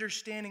means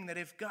understanding that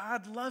if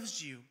God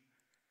loves you,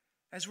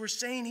 as we're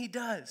saying he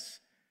does,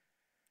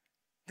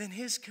 then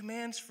his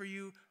commands for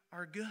you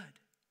are good.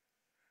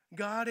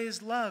 God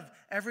is love.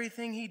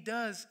 Everything he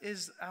does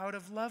is out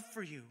of love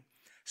for you.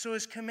 So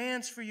his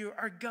commands for you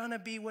are going to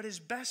be what is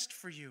best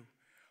for you.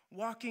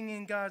 Walking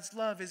in God's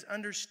love is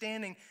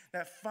understanding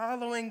that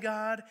following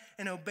God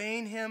and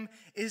obeying him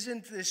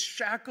isn't this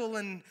shackle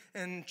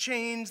and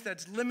chains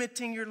that's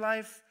limiting your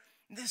life.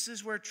 This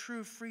is where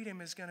true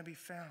freedom is going to be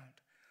found.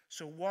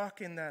 So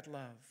walk in that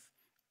love.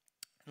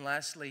 And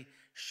lastly,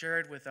 share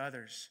it with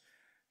others.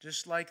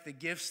 Just like the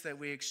gifts that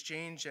we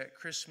exchange at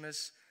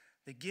Christmas,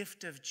 the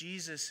gift of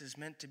Jesus is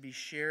meant to be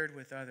shared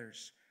with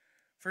others.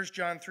 1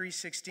 John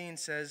 3:16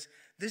 says,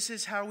 "This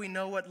is how we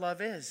know what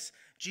love is.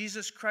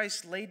 Jesus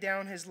Christ laid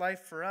down his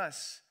life for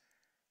us,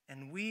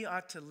 and we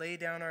ought to lay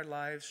down our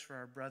lives for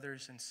our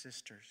brothers and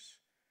sisters."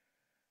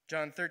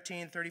 John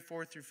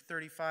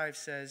 13:34-35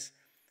 says,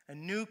 "A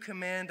new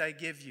command I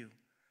give you,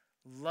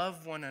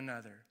 love one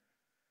another."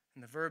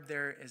 And the verb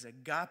there is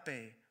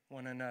agape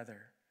one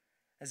another.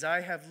 "As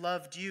I have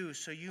loved you,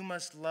 so you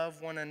must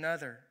love one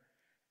another.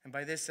 And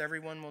by this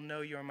everyone will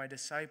know you are my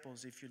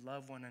disciples if you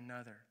love one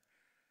another."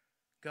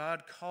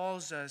 God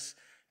calls us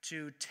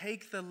to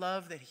take the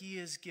love that he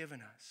has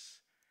given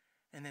us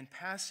and then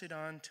pass it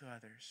on to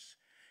others.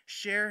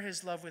 Share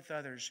his love with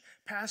others.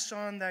 Pass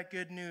on that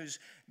good news.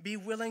 Be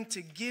willing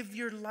to give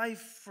your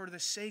life for the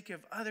sake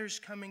of others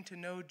coming to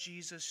know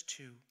Jesus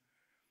too.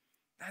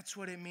 That's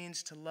what it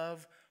means to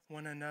love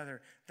one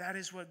another. That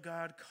is what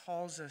God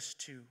calls us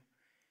to.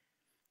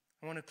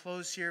 I want to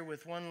close here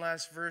with one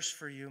last verse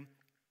for you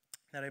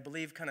that I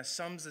believe kind of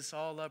sums this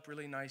all up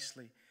really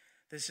nicely.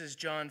 This is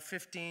John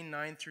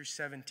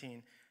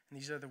 15:9-17, and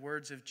these are the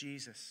words of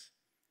Jesus.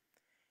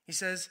 He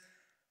says,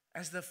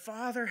 "As the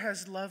Father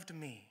has loved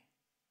me,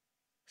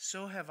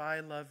 so have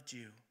I loved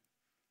you.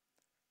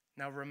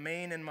 Now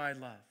remain in my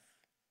love.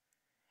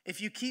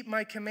 If you keep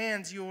my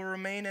commands, you will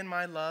remain in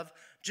my love,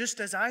 just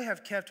as I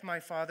have kept my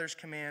Father's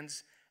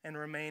commands and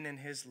remain in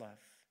his love.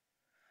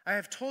 I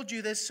have told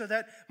you this so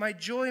that my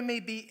joy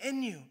may be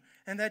in you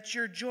and that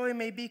your joy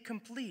may be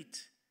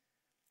complete.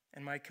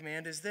 And my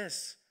command is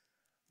this: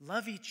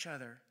 love each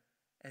other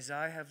as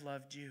I have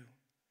loved you.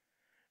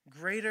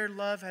 Greater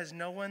love has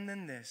no one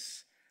than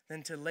this,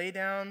 than to lay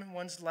down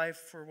one's life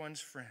for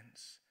one's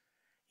friends.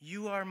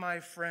 You are my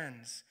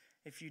friends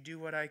if you do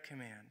what I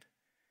command.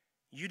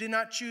 You did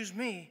not choose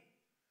me.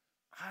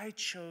 I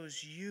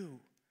chose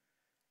you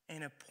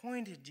and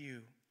appointed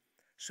you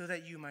so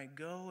that you might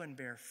go and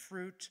bear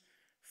fruit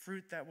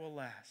that will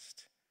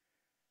last.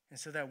 And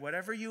so that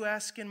whatever you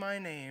ask in my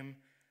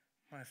name,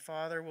 my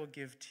Father will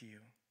give to you.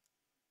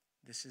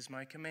 This is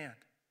my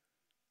command.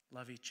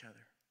 Love each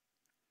other."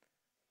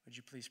 Would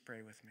you please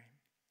pray with me?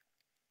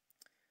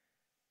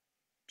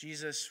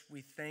 Jesus,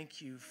 we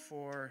thank you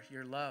for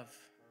your love.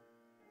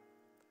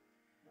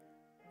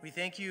 We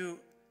thank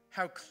you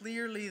how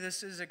clearly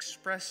this is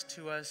expressed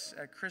to us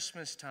at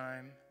Christmas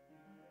time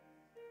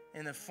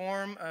in the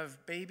form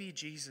of baby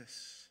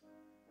Jesus.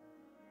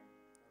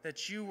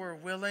 That you were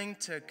willing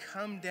to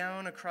come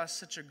down across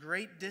such a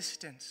great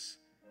distance,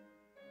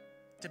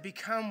 to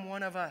become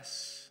one of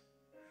us,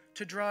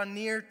 to draw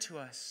near to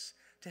us,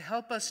 to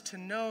help us to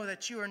know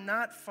that you are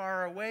not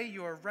far away,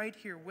 you are right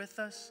here with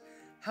us.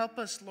 Help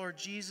us, Lord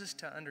Jesus,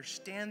 to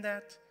understand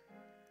that.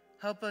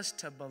 Help us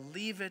to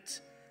believe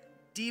it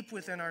deep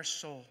within our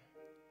soul.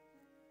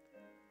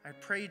 I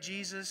pray,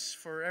 Jesus,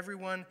 for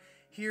everyone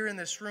here in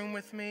this room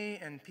with me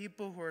and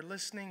people who are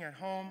listening at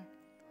home.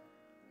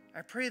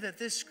 I pray that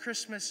this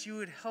Christmas you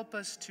would help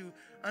us to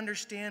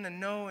understand and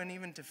know and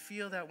even to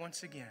feel that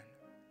once again.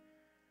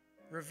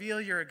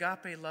 Reveal your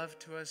agape love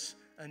to us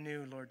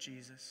anew, Lord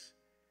Jesus,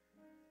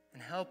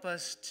 and help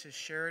us to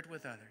share it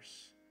with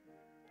others,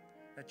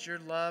 that your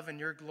love and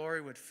your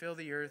glory would fill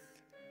the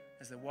earth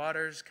as the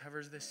waters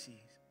covers the seas.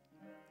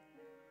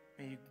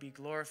 May you be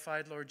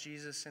glorified, Lord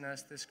Jesus, in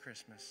us this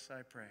Christmas,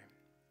 I pray.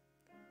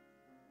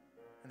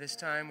 At this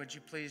time, would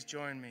you please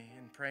join me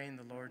in praying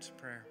the Lord's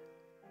Prayer?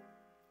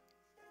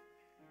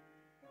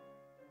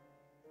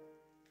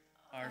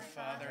 Our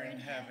Father in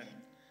heaven,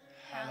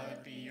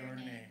 hallowed be your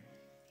name.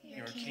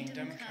 Your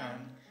kingdom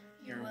come,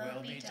 your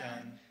will be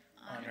done,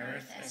 on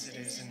earth as it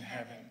is in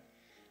heaven.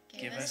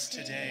 Give us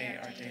today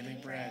our daily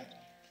bread,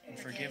 and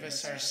forgive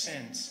us our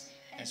sins,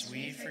 as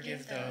we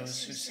forgive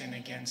those who sin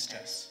against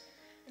us.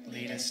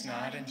 Lead us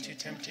not into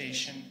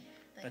temptation,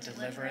 but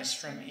deliver us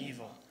from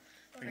evil.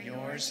 For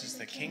yours is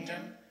the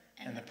kingdom,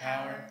 and the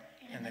power,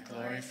 and the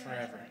glory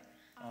forever.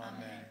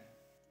 Amen.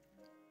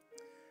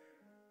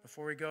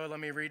 Before we go, let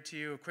me read to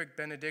you a quick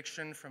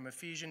benediction from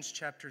Ephesians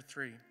chapter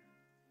 3.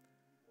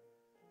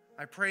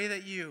 I pray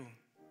that you,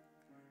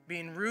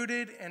 being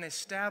rooted and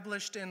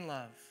established in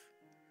love,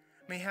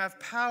 may have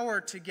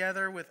power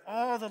together with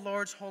all the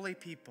Lord's holy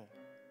people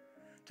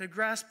to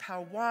grasp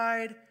how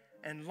wide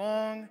and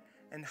long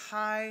and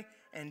high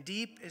and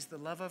deep is the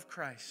love of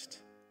Christ,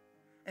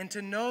 and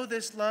to know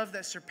this love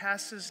that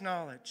surpasses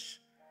knowledge,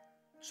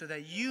 so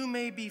that you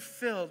may be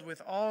filled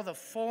with all the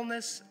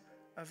fullness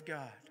of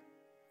God.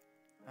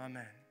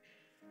 Amen.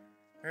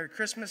 Merry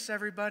Christmas,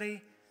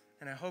 everybody,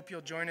 and I hope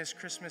you'll join us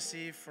Christmas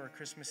Eve for a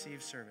Christmas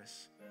Eve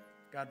service.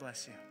 God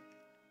bless you.